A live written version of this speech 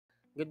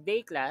Good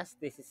day, class.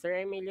 This is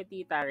Sir Emilio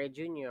T. Tare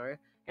Jr.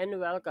 and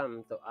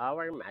welcome to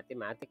our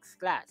mathematics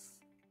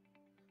class.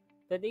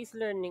 Today's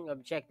learning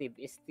objective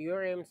is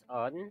theorems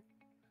on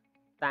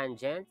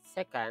tangents,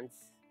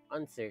 secants,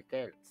 on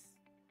circles.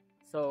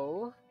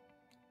 So,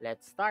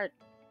 let's start.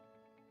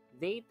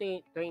 Day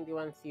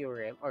 21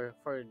 theorem, or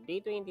for day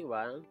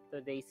 21,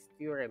 today's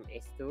theorem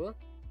is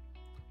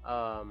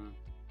um,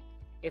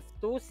 if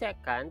two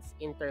secants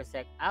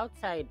intersect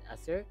outside a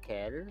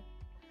circle,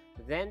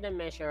 then the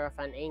measure of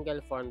an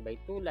angle formed by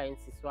two lines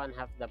is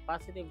one-half the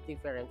positive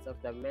difference of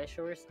the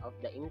measures of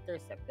the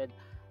intercepted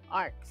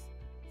arcs.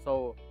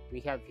 So, we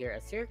have here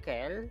a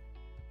circle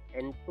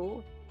and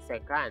two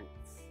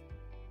secants.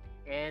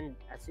 And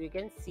as we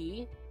can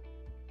see,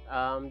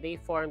 they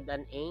formed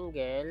an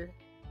angle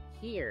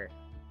here.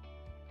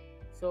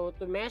 So,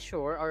 to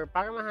measure or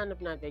para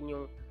mahanap natin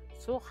yung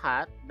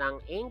sukat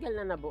ng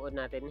angle na nabuo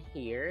natin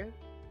here,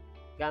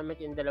 gamit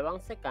yung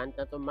dalawang secant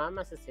na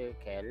tumama sa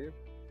circle,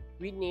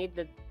 we need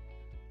the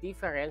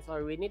difference,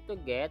 or we need to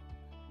get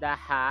the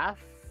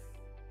half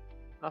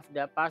of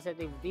the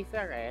positive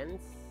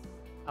difference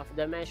of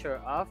the measure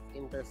of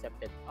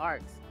intercepted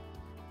arcs.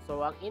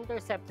 So, ang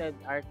intercepted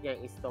arc niya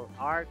is itong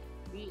arc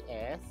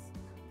PS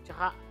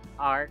tsaka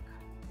arc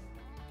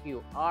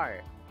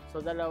QR.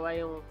 So, dalawa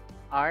yung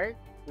arc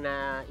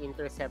na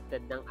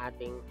intercepted ng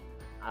ating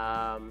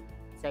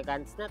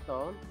seconds na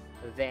to.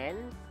 Then,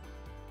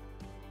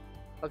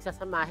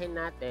 pagsasamahin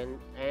natin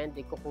and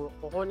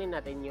kukunin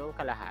natin yung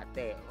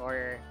kalahati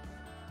or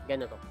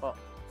ganito po.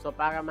 So,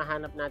 para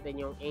mahanap natin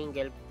yung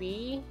angle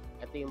P,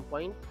 ito yung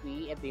point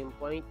P, ito yung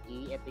point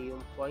E, ito yung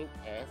point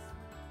S.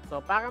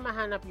 So, para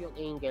mahanap yung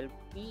angle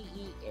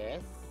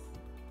PES,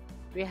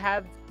 we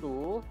have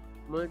to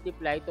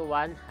multiply to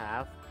 1/2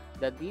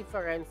 the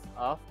difference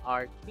of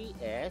arc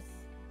PS.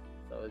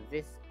 So,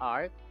 this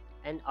arc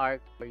and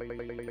arc yung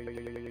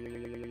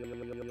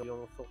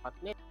sukat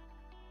nito.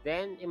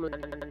 Then,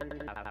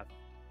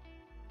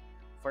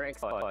 for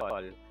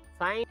example,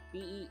 find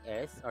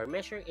PES or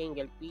measure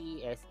angle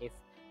PES if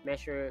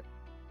measure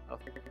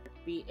of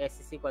PS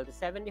is equal to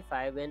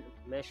 75 and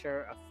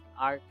measure of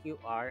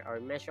RQR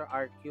or measure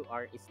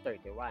RQR is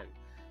 31.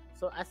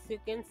 So, as you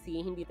can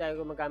see, hindi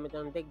tayo gumagamit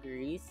ng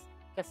degrees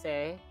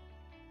kasi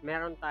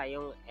meron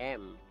tayong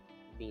M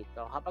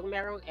dito. Kapag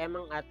merong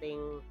M ang ating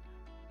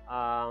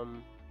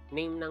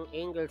name ng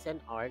angles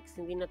and arcs,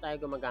 hindi na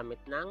tayo gumagamit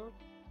ng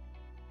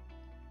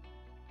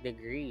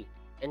degree.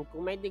 And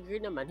kung may degree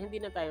naman, hindi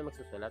na tayo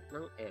magsusulat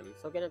ng M.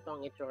 So, ganito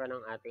ang itsura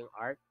ng ating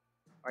arc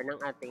or ng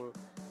ating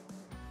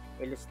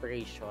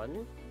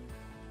illustration.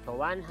 So,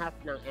 1/2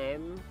 ng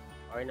M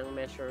or ng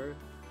measure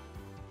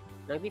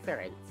ng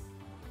difference.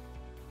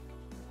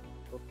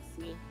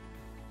 Oopsie.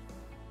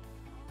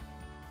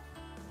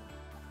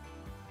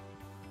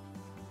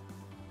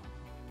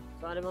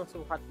 So, ano bang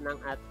sukat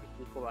ng at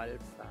equal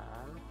sa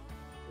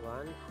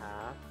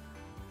 1/2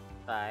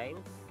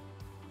 times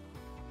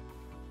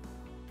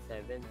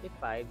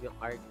 75 yung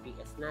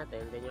RPS natin,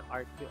 then yung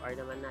RQR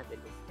naman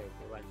natin is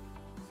 31.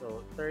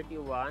 So,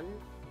 31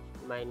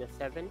 minus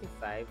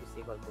 75 is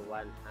equal to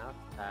 1/2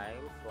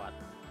 times what?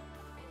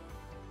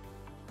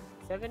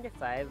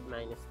 75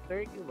 minus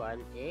 31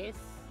 is,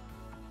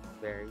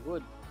 very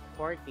good,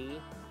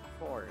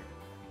 44.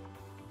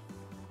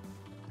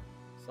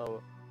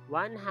 So,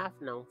 1/2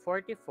 ng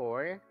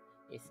 44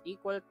 is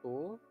equal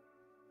to,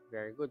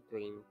 very good,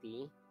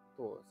 22.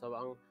 So,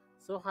 ang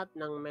sukat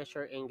ng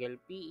measure angle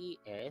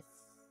PES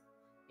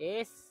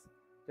is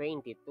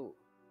 22.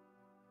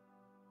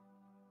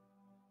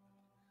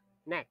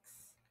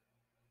 Next,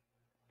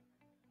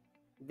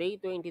 day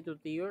 22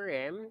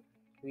 theorem,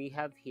 we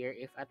have here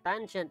if a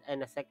tangent and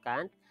a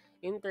secant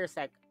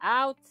intersect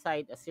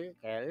outside a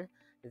circle,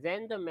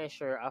 then the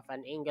measure of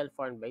an angle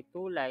formed by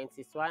two lines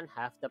is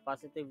 1/2 the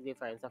positive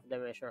difference of the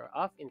measure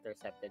of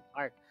intercepted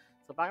arc.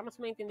 So, para mas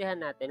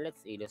maintindihan natin,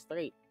 let's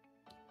illustrate.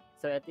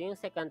 So, ito yung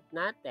secant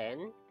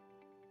natin.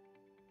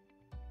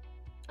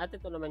 At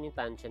ito naman yung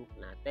tangent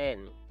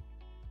natin.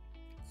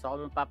 So,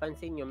 kung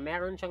mapapansin nyo,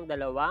 meron siyang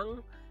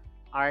dalawang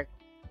arc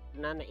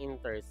na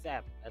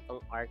na-intercept. Itong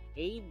arc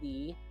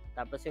AD,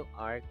 tapos yung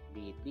arc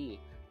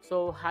BD.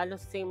 So,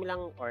 halos same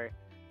lang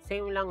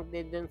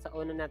din dun sa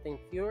una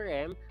nating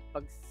theorem.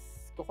 Pag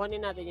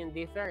kukunin natin yung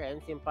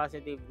difference, yung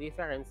positive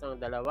difference ng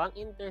dalawang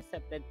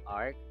intercepted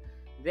arc,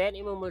 then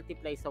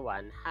i-multiply sa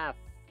 1/2.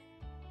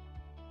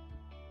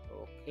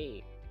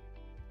 Okay.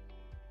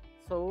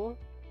 So,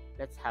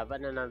 let's have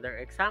another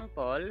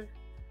example.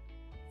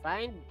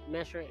 Find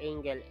measure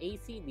angle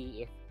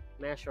ACD if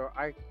measure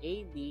arc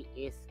AD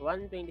is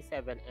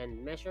 127 and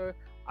measure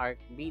arc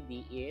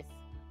BD is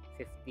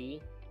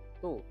 52.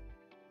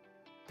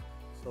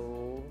 So,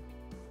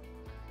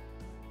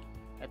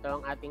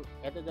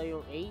 ito daw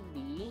yung AD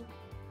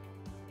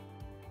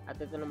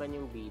at ito naman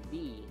yung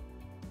BD.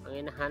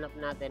 Ang hinahanap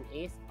natin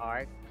is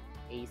arc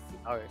AC,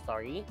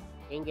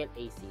 angle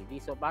ACD.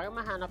 So, para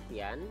mahanap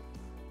yan,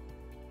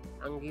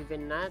 ang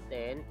given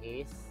natin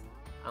is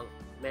ang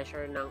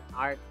measure ng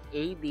arc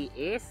AD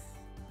is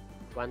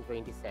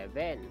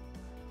 127.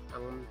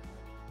 Ang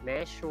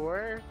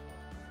measure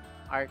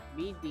arc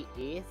BD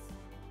is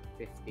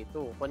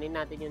 52. Kunin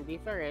natin yung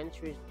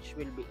difference which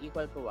will be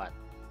equal to what?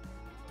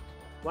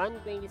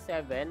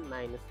 127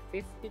 minus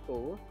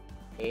 52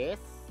 is,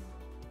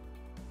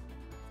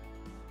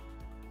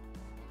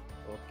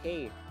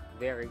 okay,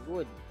 very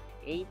good,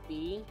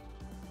 85.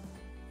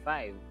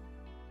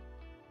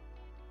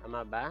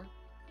 Tama ba?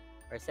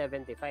 Or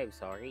 75,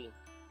 sorry.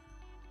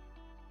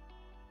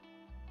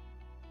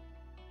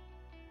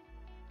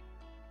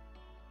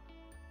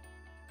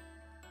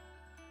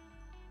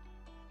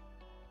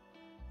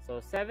 So,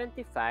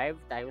 75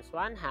 times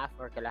 1/2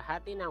 or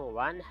kalahati ng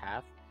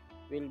 1/2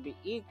 will be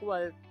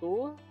equal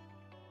to,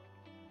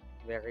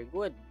 very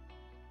good,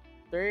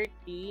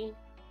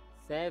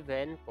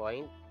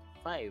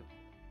 37.5.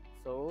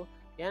 So,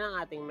 yan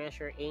ang ating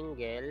measure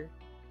angle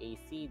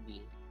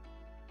ACD.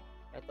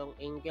 Itong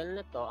angle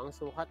na to, ang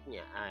sukat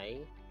niya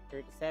ay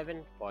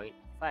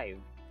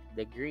 37.5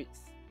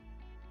 degrees.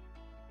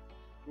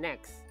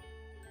 Next.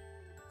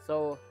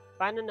 So,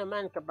 paano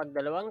naman kapag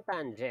dalawang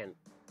tangent?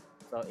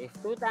 So, if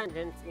two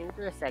tangents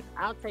intersect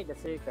outside the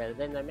circle,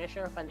 then the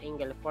measure of an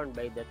angle formed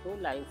by the two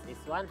lines is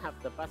 1/2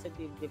 the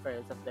positive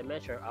difference of the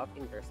measure of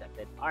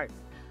intersected arcs.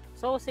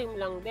 So, same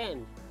lang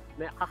din.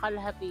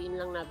 Kakalahatiin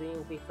lang natin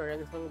yung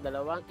difference ng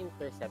dalawang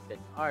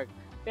intercepted arc.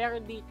 Pero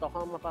dito,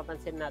 kung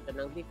mapapansin natin,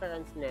 ang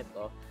difference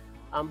nito,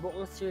 ang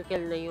buong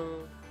circle na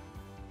yung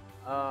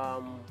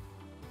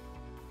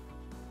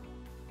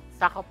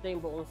sakop na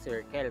yung buong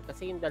circle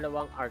kasi yung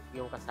dalawang arc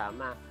yung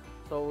kasama.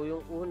 So,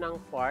 yung unang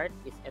part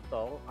is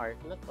itong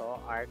arc na to,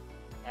 arc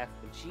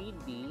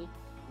FGD.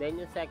 Then,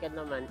 yung second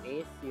naman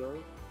is yung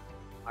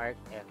arc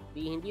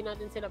FD. Hindi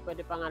natin sila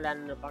pwede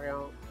pangalanan na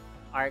parang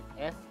arc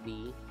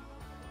FD.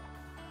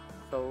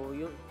 So,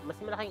 yung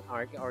mas malaking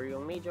arc or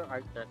yung major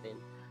arc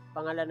natin,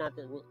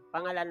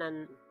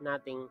 pangalanan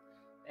nating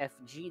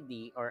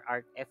FGD or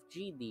arc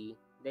FGD.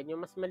 Then,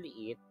 yung mas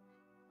maliit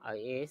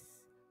is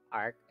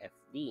arc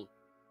FD.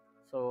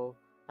 So,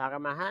 para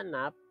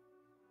mahanap,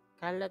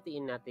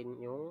 kalatiin natin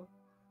yung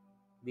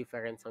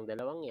difference ng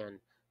dalawang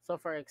yan.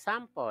 So, for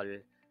example,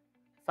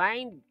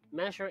 find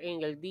measure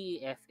angle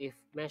DEF if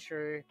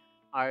measure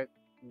arc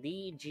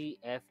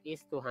DGF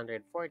is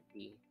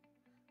 240.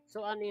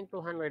 So, ano yung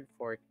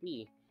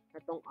 240?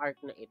 Itong arc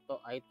na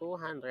ito ay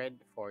 240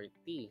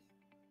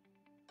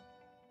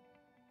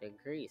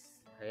 degrees.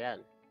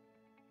 Ayan.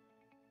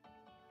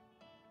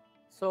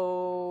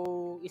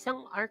 So,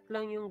 isang arc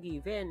lang yung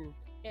given.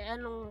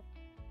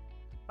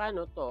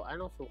 Paano to?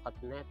 Anong sukat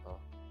nito?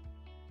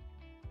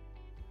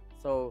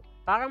 So,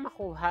 para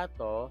makuha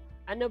to,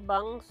 ano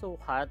bang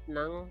sukat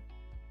ng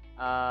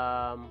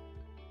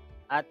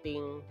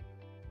ating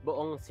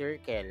buong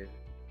circle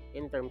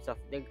in terms of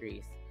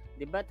degrees?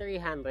 Diba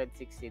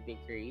 360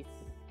 degrees?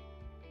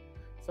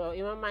 So,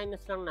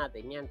 ima-minus lang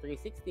natin yan.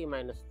 360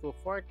 minus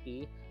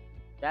 240,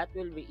 that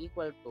will be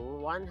equal to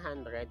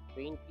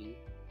 120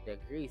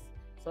 degrees.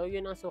 So,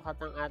 yun ang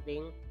sukat ng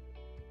ating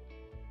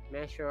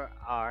measure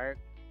arc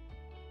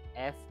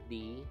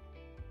FD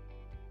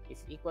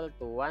is equal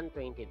to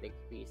 120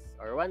 degrees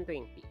or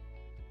 120.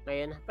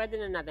 Ngayon,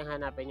 pwede na natin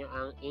hanapin yung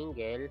ang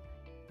angle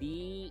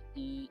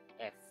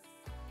DEF.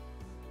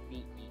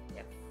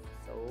 DEF.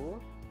 So,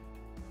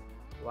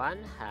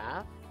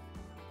 1/2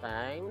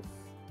 times,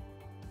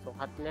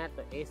 sukat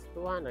neto is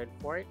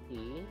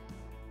 240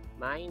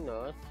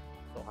 minus,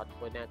 sukat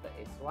po neto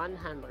is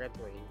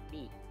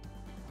 120,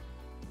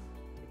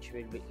 which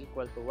will be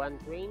equal to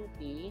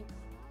 120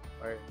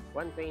 or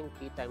 120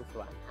 times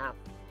 1/2.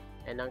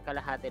 And ang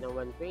kalahati ng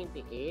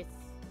 120 is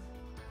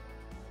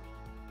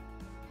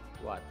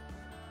what?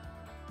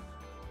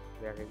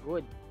 Very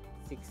good.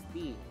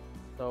 60.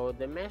 So,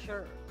 the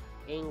measure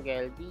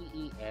angle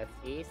DEF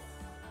is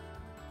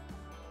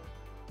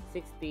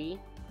 60.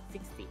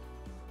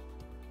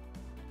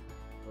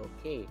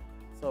 Okay.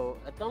 So,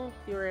 itong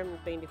theorem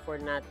 24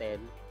 natin,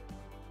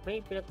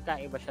 may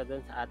pinagkaiba siya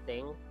dun sa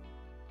ating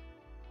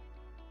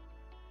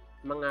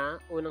mga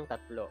unang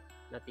tatlo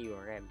na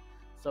theorem.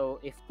 So,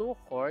 if two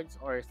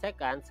chords or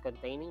secants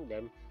containing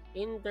them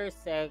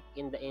intersect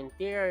in the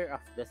interior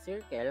of the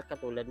circle,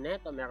 katulad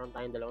nito, meron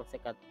tayong dalawang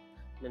secant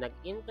na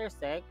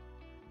nag-intersect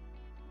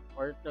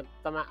or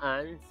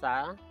nagtamaan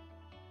sa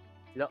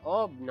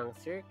loob ng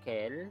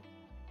circle.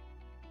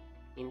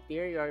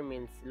 Interior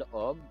means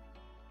loob.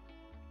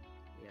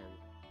 Yan.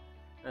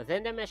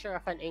 Then the measure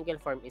of an angle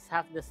formed is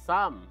half the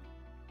sum.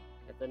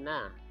 Ito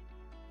na.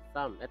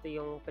 Sum. Ito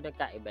yung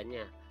pinagkaiba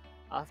niya.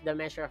 Of the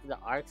measure of the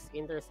arcs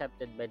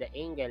intercepted by the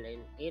angle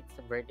in its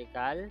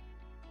vertical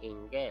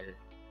angle.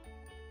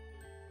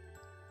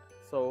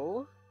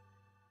 So,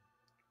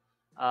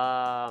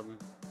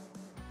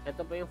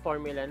 ito po yung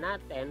formula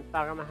natin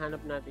para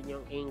mahanap natin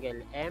yung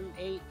angle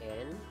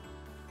MAN.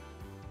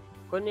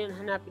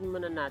 Hanapin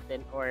muna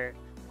natin or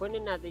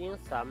kunin natin yung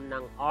sum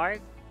ng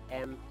arc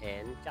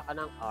MN tsaka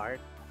ng arc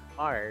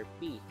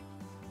RP.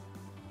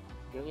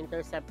 Yung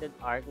intercepted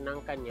arc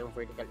ng kanyang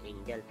vertical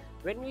angle.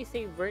 When we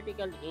say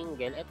vertical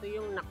angle, ito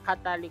yung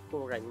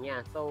nakatalikuran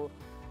niya. So,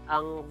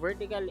 ang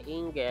vertical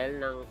angle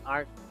ng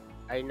arc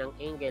ay ng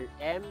angle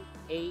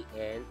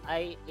MAN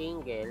ay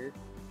angle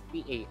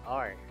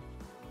PAR.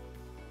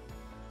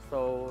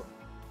 So,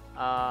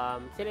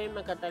 sila yung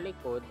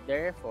magkatalikod,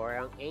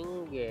 therefore, ang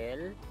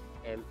angle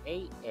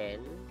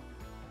MAN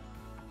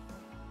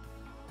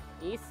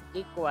is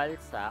equal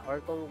sa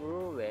or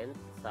congruent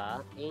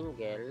sa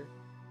angle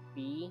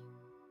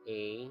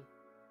PAR.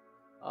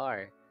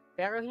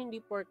 Pero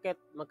hindi porket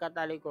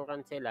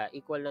magkatalikuran sila,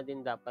 equal na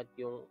din dapat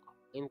yung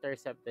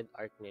intercepted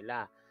arc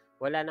nila.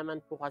 Wala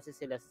naman po kasi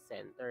sila sa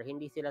center,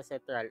 hindi sila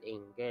central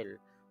angle.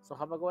 So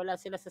kapag wala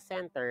sila sa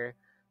center,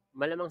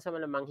 malamang sa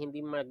malamang hindi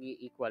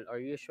mag-equal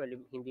or usually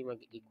hindi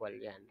mag-equal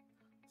yan.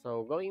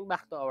 So going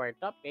back to our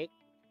topic,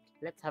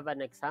 let's have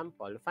an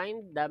example.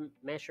 Find the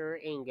measure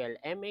angle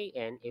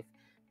MAN if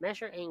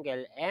measure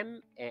angle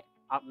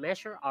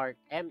measure arc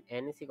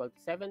MN is equal to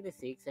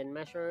 76 and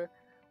measure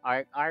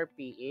arc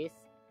RP is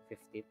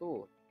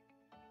 52.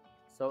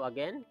 So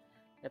again,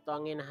 ito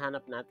ang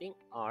hinahanap nating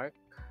arc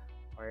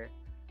or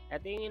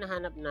ito yung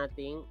hinahanap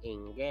nating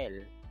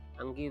angle.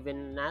 Ang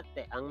given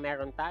natin, ang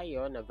meron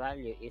tayo na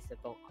value is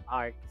itong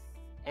arc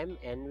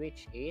MN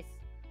which is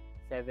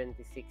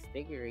 76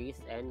 degrees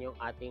and yung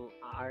ating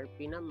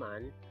RP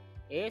naman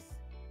is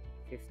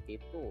 52.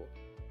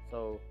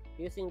 So,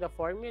 using the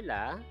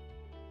formula,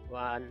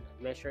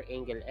 measure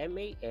angle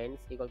MAN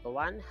is equal to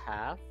 1/2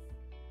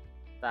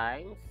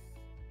 times,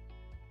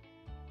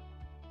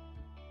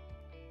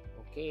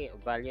 okay,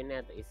 value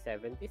nito is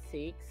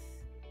 76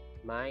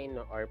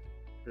 minus or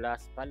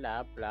plus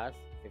pala plus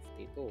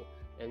 52.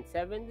 And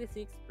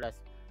 76 plus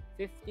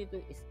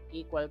 52 is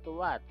equal to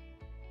what?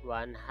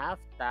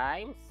 1/2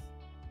 times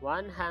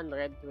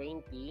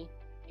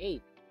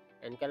 128.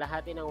 And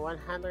kalahati ng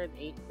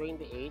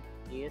 128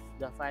 is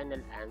the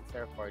final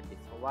answer for this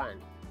one,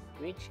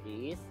 which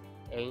is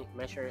a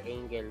measure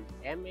angle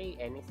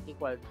MAN is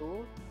equal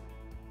to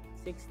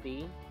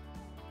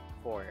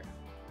 64.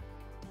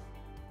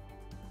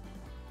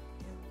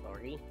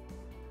 Sorry.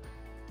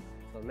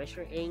 So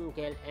measure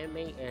angle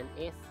MAN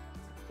is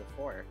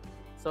 64.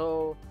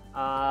 So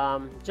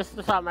just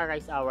to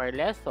summarize our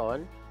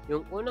lesson,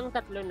 yung unang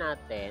tatlo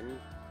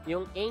natin,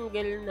 yung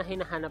angle na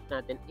hinahanap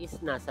natin is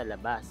nasa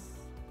labas.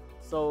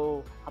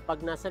 So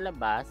kapag nasa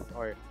labas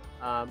or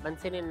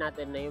pansinin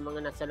natin na yung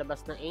mga nasa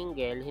labas na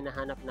angle,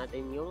 hinahanap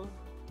natin yung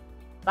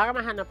para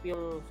mahanap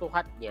yung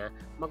sukat niya,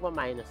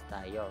 magma-minus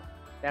tayo.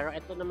 Pero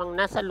ito namang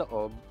nasa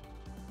loob,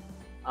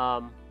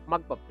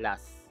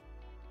 magpa-plus.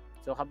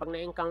 So kapag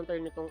na-encounter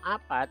nitong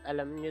apat,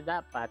 alam niyo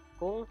dapat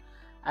kung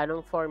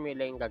anong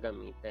formula yung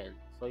gagamitin.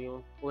 So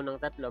yung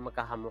unang tatlo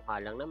magkakamukha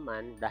lang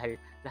naman dahil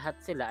lahat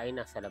sila ay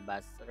nasa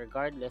labas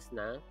regardless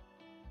na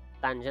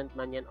tangent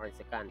man yan or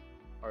secant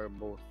or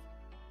both.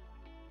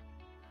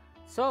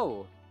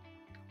 So,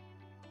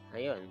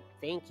 ayun.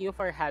 Thank you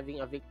for having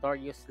a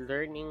victorious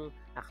learning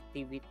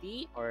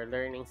activity or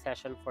learning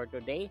session for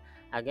today.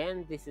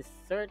 Again, this is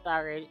Sir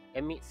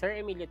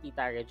Emilio T.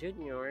 Tare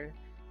Jr.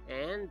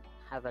 and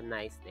have a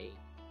nice day.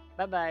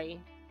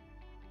 Bye-bye!